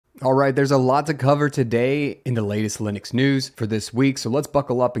All right, there's a lot to cover today in the latest Linux news for this week, so let's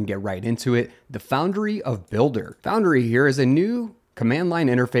buckle up and get right into it. The Foundry of Builder. Foundry here is a new command line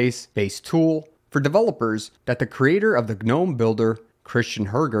interface based tool for developers that the creator of the GNOME Builder, Christian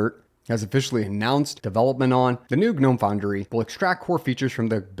Hergert, has officially announced development on. The new GNOME Foundry will extract core features from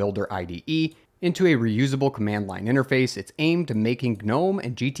the Builder IDE into a reusable command line interface. It's aimed to making GNOME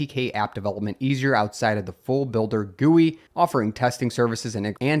and GTK app development easier outside of the full Builder GUI, offering testing services and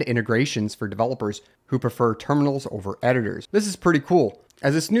integrations for developers who prefer terminals over editors. This is pretty cool,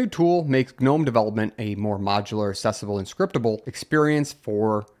 as this new tool makes GNOME development a more modular, accessible, and scriptable experience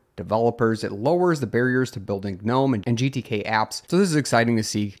for developers. It lowers the barriers to building GNOME and GTK apps. So this is exciting to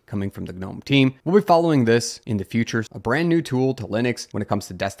see coming from the GNOME team. We'll be following this in the future. A brand new tool to Linux when it comes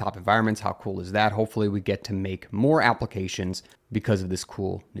to desktop environments. How cool is that? Hopefully we get to make more applications because of this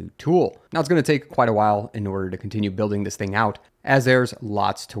cool new tool. Now it's going to take quite a while in order to continue building this thing out, as there's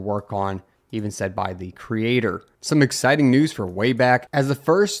lots to work on, even said by the creator. Some exciting news for Wayback. As the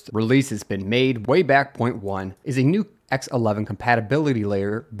first release has been made, Wayback 0.1 is a new X11 compatibility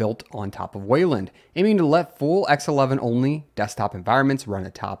layer built on top of Wayland, aiming to let full X11 only desktop environments run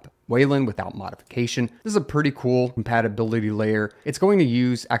atop Wayland without modification. This is a pretty cool compatibility layer. It's going to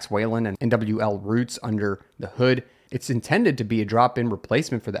use X-Wayland and NWL roots under the hood. It's intended to be a drop-in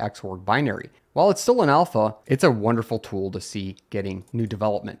replacement for the Xorg binary. While it's still an alpha, it's a wonderful tool to see getting new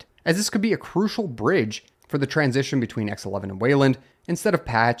development, as this could be a crucial bridge for the transition between X11 and Wayland. Instead of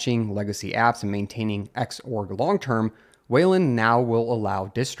patching legacy apps and maintaining Xorg long-term, Wayland now will allow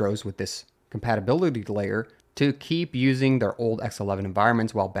distros with this compatibility layer to keep using their old X11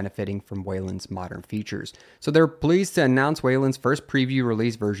 environments while benefiting from Wayland's modern features. So they're pleased to announce Wayland's first preview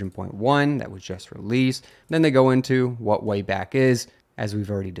release, version 0.1, that was just released. Then they go into what Wayback is, as we've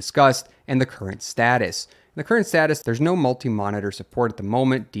already discussed, and the current status. In the current status, there's no multi-monitor support at the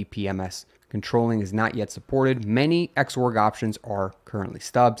moment. DPMS controlling is not yet supported. Many Xorg options are currently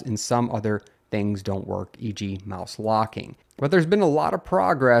stubs, and some other things don't work, e.g. mouse locking. But there's been a lot of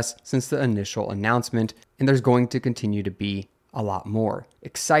progress since the initial announcement, and there's going to continue to be a lot more.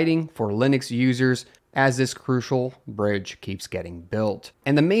 Exciting for Linux users as this crucial bridge keeps getting built.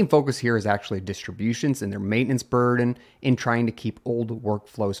 And the main focus here is actually distributions and their maintenance burden in trying to keep old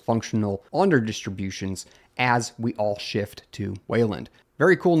workflows functional on their distributions as we all shift to Wayland.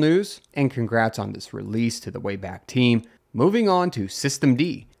 Very cool news, and congrats on this release to the Wayback team. Moving on to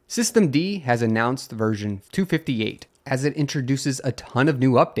Systemd. Systemd has announced version 258 as it introduces a ton of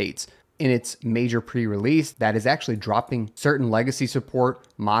new updates in its major pre-release that is actually dropping certain legacy support,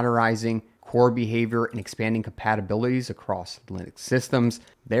 modernizing core behavior, and expanding compatibilities across Linux systems.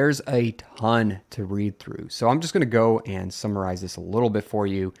 There's a ton to read through, so I'm just going to go and summarize this a little bit for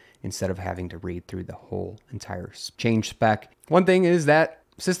you instead of having to read through the whole entire change spec. One thing is that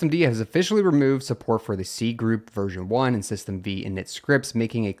Systemd has officially removed support for the C group version 1 and systemv init scripts,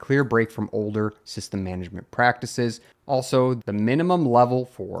 making a clear break from older system management practices. Also, the minimum level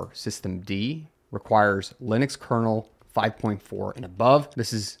for systemd requires Linux kernel 5.4 and above.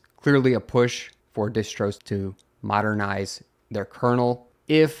 This is clearly a push for distros to modernize their kernel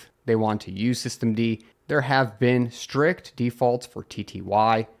if they want to use systemd. There have been strict defaults for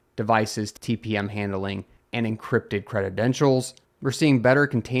TTY, devices, TPM handling, and encrypted credentials. We're seeing better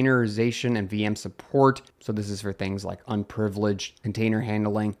containerization and VM support. So this is for things like unprivileged container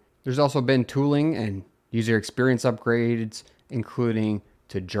handling. There's also been tooling and user experience upgrades, including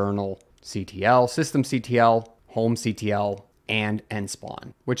to journal CTL, system CTL, home CTL, and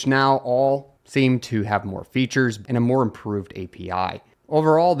nspawn, which now all seem to have more features and a more improved API.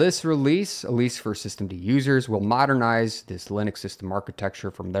 Overall, this release, at least for systemd users, will modernize this Linux system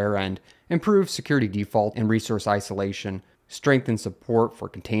architecture from their end, improve security default and resource isolation, strengthen support for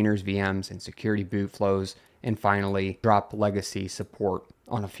containers, VMs, and security boot flows, and finally drop legacy support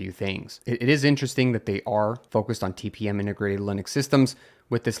on a few things. It is interesting that they are focused on TPM integrated Linux systems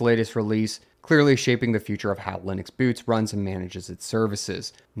with this latest release, clearly shaping the future of how Linux boots, runs, and manages its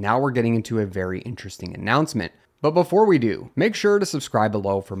services. Now we're getting into a very interesting announcement. But before we do, make sure to subscribe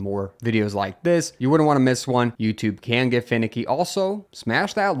below for more videos like this. You wouldn't want to miss one. YouTube can get finicky. Also,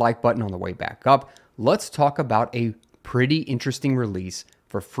 smash that like button on the way back up. Let's talk about a pretty interesting release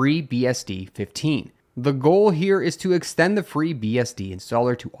for FreeBSD 15. The goal here is to extend the FreeBSD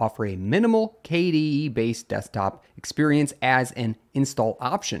installer to offer a minimal KDE-based desktop experience as an install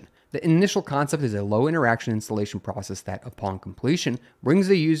option. The initial concept is a low interaction installation process that, upon completion, brings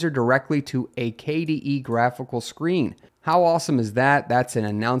the user directly to a KDE graphical screen. How awesome is that? That's an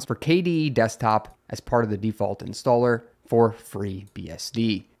announcement for KDE desktop as part of the default installer for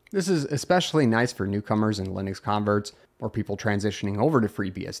FreeBSD. This is especially nice for newcomers and Linux converts, or people transitioning over to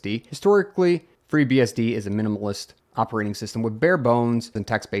FreeBSD. Historically, FreeBSD is a minimalist operating system with bare bones and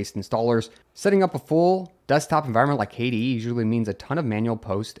text-based installers. Setting up a full desktop environment like KDE usually means a ton of manual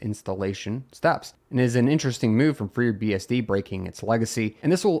post-installation steps, and is an interesting move from FreeBSD breaking its legacy.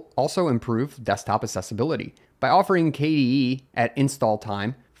 And this will also improve desktop accessibility. By offering KDE at install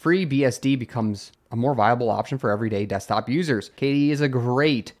time, FreeBSD becomes a more viable option for everyday desktop users. KDE is a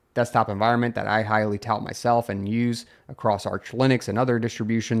great desktop environment that I highly tout myself and use across Arch Linux and other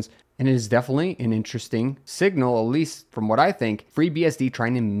distributions. And it is definitely an interesting signal, at least from what I think, FreeBSD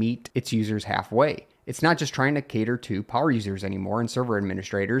trying to meet its users halfway. It's not just trying to cater to power users anymore and server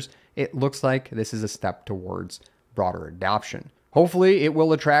administrators. It looks like this is a step towards broader adoption. Hopefully it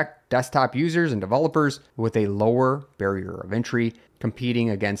will attract desktop users and developers with a lower barrier of entry, competing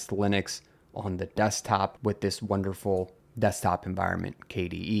against Linux on the desktop with this wonderful desktop environment,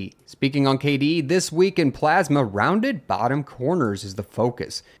 KDE. Speaking on KDE, this week in Plasma, rounded bottom corners is the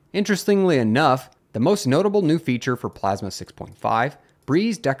focus. Interestingly enough, the most notable new feature for Plasma 6.5,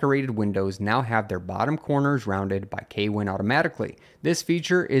 Breeze decorated windows now have their bottom corners rounded by Kwin automatically. This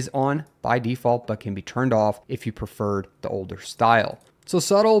feature is on by default, but can be turned off if you preferred the older style. So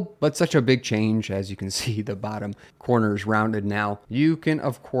subtle, but such a big change. As you can see, the bottom corners rounded now. You can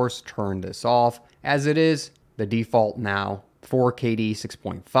of course turn this off, as it is the default now for KDE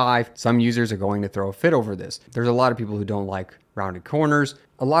 6.5. Some users are going to throw a fit over this. There's a lot of people who don't like rounded corners.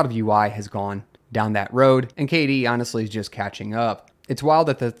 A lot of UI has gone down that road, and KDE honestly is just catching up. It's wild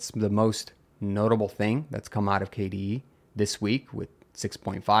that that's the most notable thing that's come out of KDE this week with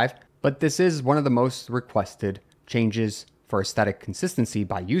 6.5, but this is one of the most requested changes for aesthetic consistency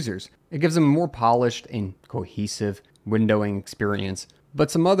by users. It gives them a more polished and cohesive windowing experience, but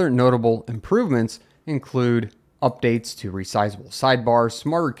some other notable improvements include updates to resizable sidebars,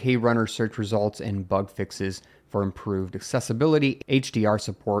 smarter KRunner search results, and bug fixes for improved accessibility, HDR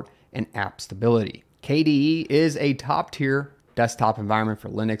support, and app stability. KDE is a top-tier desktop environment for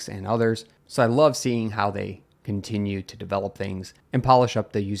Linux and others, so I love seeing how they continue to develop things and polish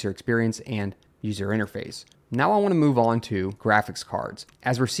up the user experience and user interface. Now I want to move on to graphics cards,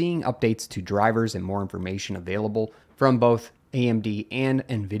 as we're seeing updates to drivers and more information available from both AMD and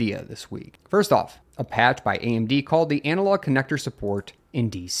NVIDIA this week. First off, a patch by AMD called the Analog Connector Support in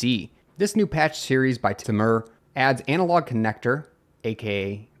DC. This new patch series by Timur adds analog connector,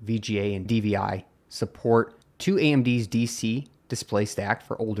 aka VGA and DVI, support to AMD's DC display stack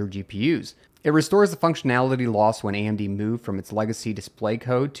for older GPUs. It restores the functionality lost when AMD moved from its legacy display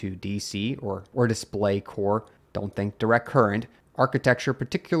code to DC or display core, don't think direct current, architecture,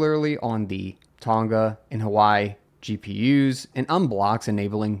 particularly on the Tonga and Hawaii GPUs, and unblocks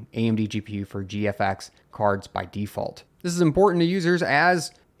enabling AMD GPU for GFX cards by default. This is important to users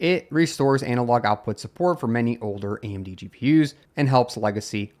as it restores analog output support for many older AMD GPUs and helps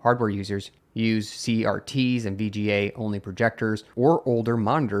legacy hardware users use CRTs and VGA only projectors or older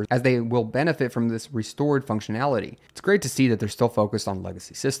monitors, as they will benefit from this restored functionality. It's great to see that they're still focused on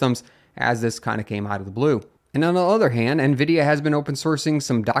legacy systems, as this kind of came out of the blue. And on the other hand, NVIDIA has been open sourcing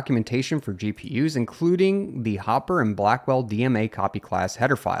some documentation for GPUs, including the Hopper and Blackwell DMA copy class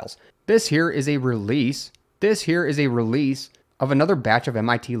header files. This here is a release of another batch of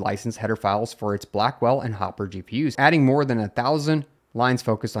MIT licensed header files for its Blackwell and Hopper GPUs, adding more than 1,000 lines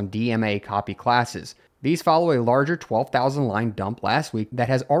focused on DMA copy classes. These follow a larger 12,000 line dump last week that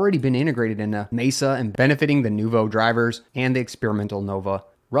has already been integrated into Mesa and benefiting the Nuvo drivers and the experimental Nova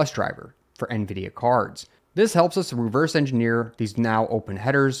Rust driver for NVIDIA cards. This helps us reverse engineer these now open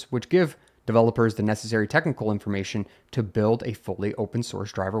headers, which give developers the necessary technical information to build a fully open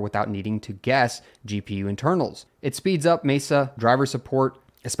source driver without needing to guess GPU internals. It speeds up Mesa driver support,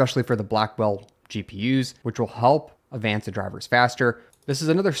 especially for the Blackwell GPUs, which will help advance the drivers faster. This is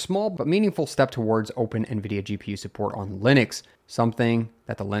another small but meaningful step towards open NVIDIA GPU support on Linux, something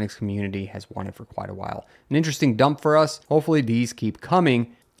that the Linux community has wanted for quite a while. An interesting dump for us. Hopefully these keep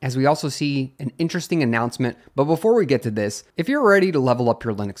coming, as we also see an interesting announcement. But before we get to this, if you're ready to level up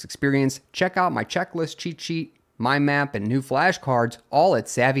your Linux experience, check out my checklist, cheat sheet, my map, and new flashcards, all at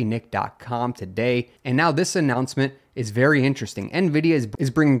SavvyNik.com today. And now this announcement is very interesting. NVIDIA is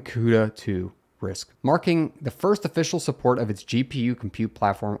bringing CUDA to RISC, marking the first official support of its GPU compute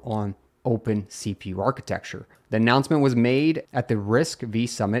platform on open CPU architecture. The announcement was made at the RISC-V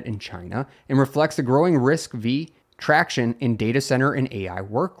summit in China and reflects the growing RISC-V traction in data center and AI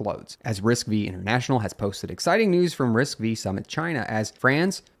workloads, as RISC-V International has posted exciting news from RISC-V Summit China, as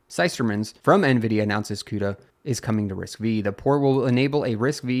Franz Seistermans from NVIDIA announces CUDA is coming to RISC-V. The port will enable a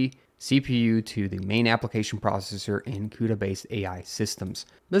RISC-V CPU to the main application processor in CUDA-based AI systems.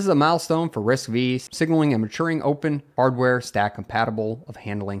 This is a milestone for RISC-V, signaling a maturing open hardware stack compatible of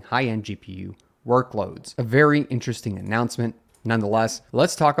handling high-end GPU workloads. A very interesting announcement. Nonetheless,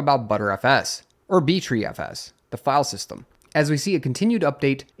 let's talk about Btrfs, or Btrfs, the file system, as we see a continued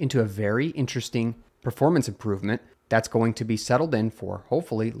update into a very interesting performance improvement that's going to be settled in for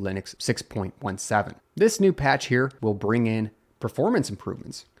hopefully Linux 6.17. This new patch here will bring in performance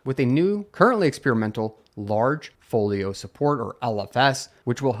improvements with a new, currently experimental large folio support, or LFS,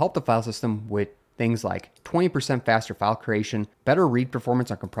 which will help the file system with things like 20% faster file creation, better read performance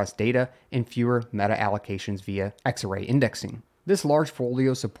on compressed data, and fewer meta allocations via X-array indexing. This large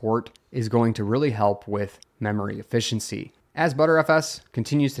folio support is going to really help with memory efficiency. As Btrfs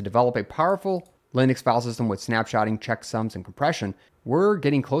continues to develop a powerful Linux file system with snapshotting, checksums, and compression, we're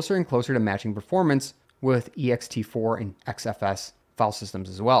getting closer and closer to matching performance with ext4 and XFS file systems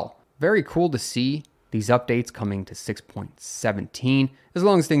as well. Very cool to see these updates coming to 6.17, as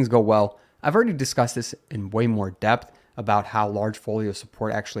long as things go well. I've already discussed this in way more depth about how large folio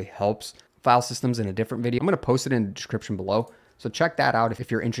support actually helps file systems in a different video. I'm going to post it in the description below, so check that out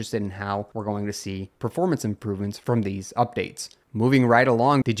if you're interested in how we're going to see performance improvements from these updates. Moving right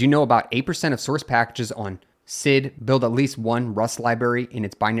along, did you know about 8% of source packages on SID build at least one Rust library in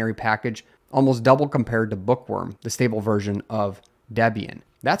its binary package, almost double compared to Bookworm, the stable version of Debian?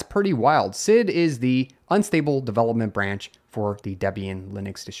 That's pretty wild. SID is the unstable development branch for the Debian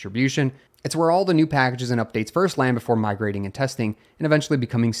Linux distribution. It's where all the new packages and updates first land before migrating and testing, and eventually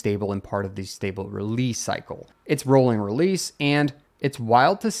becoming stable and part of the stable release cycle. It's rolling release, and it's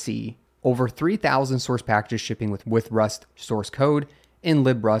wild to see over 3,000 source packages shipping with Rust source code in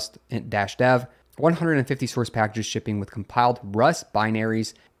librust-dev, 150 source packages shipping with compiled Rust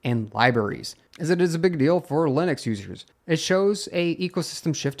binaries and libraries, as it is a big deal for Linux users. It shows an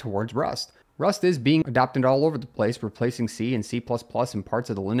ecosystem shift towards Rust. Rust is being adopted all over the place, replacing C and C++ in parts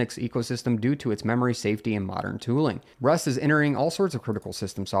of the Linux ecosystem due to its memory, safety, and modern tooling. Rust is entering all sorts of critical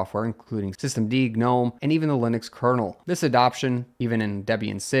system software, including systemd, GNOME, and even the Linux kernel. This adoption, even in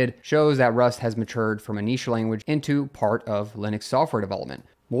Debian SID, shows that Rust has matured from a niche language into part of Linux software development.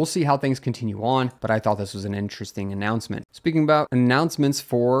 We'll see how things continue on, but I thought this was an interesting announcement. Speaking about announcements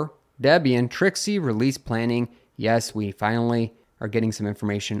for Debian, Trixie release planning. Yes, we finally are getting some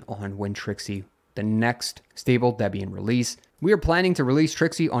information on when Trixie, the next stable Debian release. We are planning to release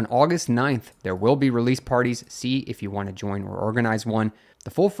Trixie on August 9th. There will be release parties. See if you want to join or organize one.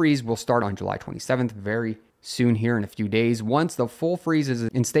 The full freeze will start on July 27th, very soon here in a few days. Once the full freeze is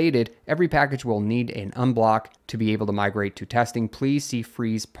instated, every package will need an unblock to be able to migrate to testing. Please see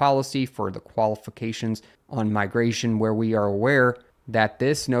freeze policy for the qualifications on migration, where we are aware that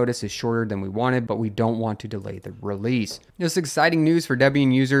this notice is shorter than we wanted, but we don't want to delay the release. This is exciting news for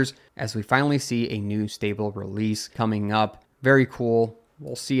Debian users as we finally see a new stable release coming up. Very cool.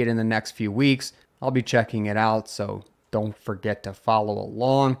 We'll see it in the next few weeks. I'll be checking it out, so don't forget to follow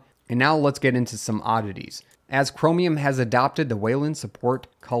along. And now let's get into some oddities. As Chromium has adopted the Wayland Support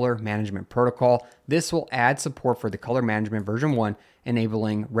Color Management Protocol, this will add support for the Color Management version 1,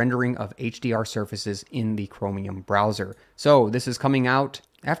 enabling rendering of HDR surfaces in the Chromium browser. So this is coming out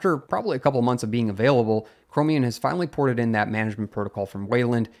after probably a couple months of being available. Chromium has finally ported in that management protocol from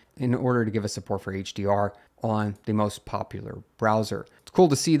Wayland in order to give us support for HDR on the most popular browser. It's cool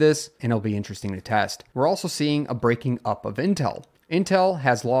to see this, and it'll be interesting to test. We're also seeing a breaking up of Intel. Intel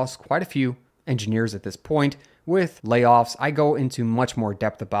has lost quite a few engineers at this point with layoffs. I go into much more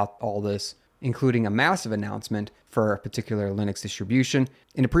depth about all this, including a massive announcement for a particular Linux distribution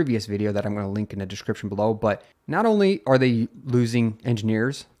in a previous video that I'm going to link in the description below. But not only are they losing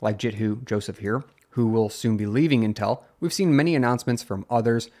engineers like Jithu Joseph here, who will soon be leaving Intel, we've seen many announcements from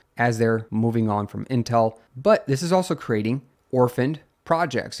others as they're moving on from Intel, but this is also creating orphaned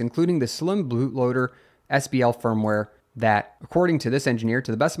projects, including the Slim Bootloader SBL firmware that, according to this engineer,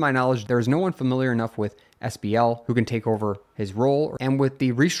 to the best of my knowledge, there is no one familiar enough with SBL who can take over his role. And with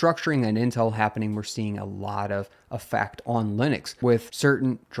the restructuring at Intel happening, we're seeing a lot of effect on Linux, with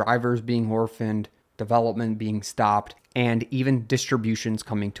certain drivers being orphaned, development being stopped, and even distributions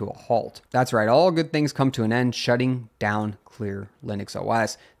coming to a halt. That's right, all good things come to an end, shutting down Clear Linux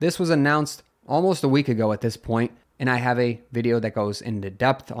OS. This was announced almost a week ago at this point, and I have a video that goes into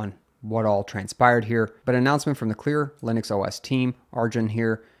depth on what all transpired here. But an announcement from the Clear Linux OS team, Arjun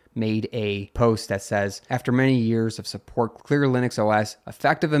here, made a post that says, after many years of support Clear Linux OS,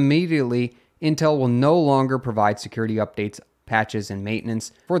 effective immediately, Intel will no longer provide security updates, patches, and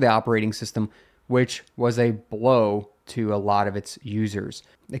maintenance for the operating system, which was a blow to a lot of its users.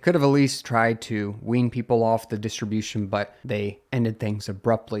 They could have at least tried to wean people off the distribution, but they ended things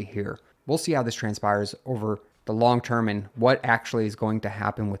abruptly here. We'll see how this transpires over the long term and what actually is going to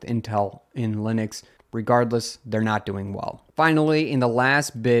happen with Intel in Linux. Regardless, they're not doing well. Finally, in the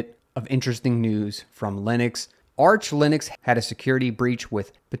last bit of interesting news from Linux, Arch Linux had a security breach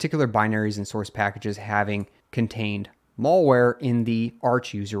with particular binaries and source packages having contained malware in the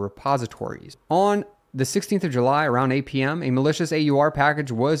Arch user repositories. On the 16th of July, around 8 p.m., a malicious AUR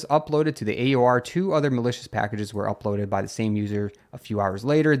package was uploaded to the AUR. 2 other malicious packages were uploaded by the same user a few hours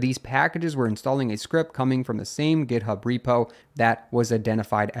later. These packages were installing a script coming from the same GitHub repo that was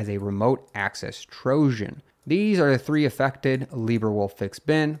identified as a remote access Trojan. These are the 3 affected: LibreWolf Fix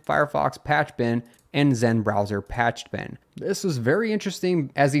Bin, Firefox Patch Bin, and Zen Browser Patched Bin. This was very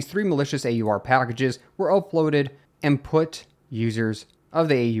interesting as these 3 malicious AUR packages were uploaded and put users of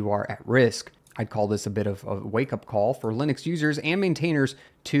the AUR at risk. I'd call this a bit of a wake-up call for Linux users and maintainers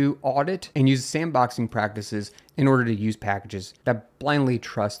to audit and use sandboxing practices in order to use packages that blindly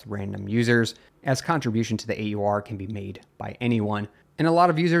trust random users, as contribution to the AUR can be made by anyone, and a lot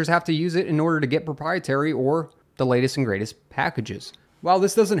of users have to use it in order to get proprietary or the latest and greatest packages. While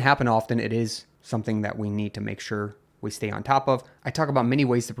this doesn't happen often, it is something that we need to make sure we stay on top of. I talk about many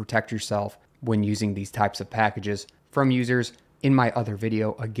ways to protect yourself when using these types of packages from users in my other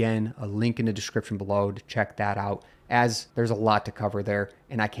video. Again, a link in the description below to check that out, as there's a lot to cover there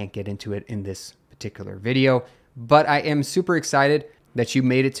and I can't get into it in this particular video. But I am super excited that you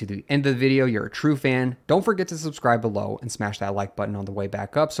made it to the end of the video. You're a true fan. Don't forget to subscribe below and smash that like button on the way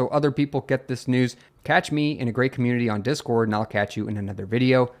back up so other people get this news. Catch me in a great community on Discord, and I'll catch you in another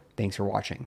video. Thanks for watching.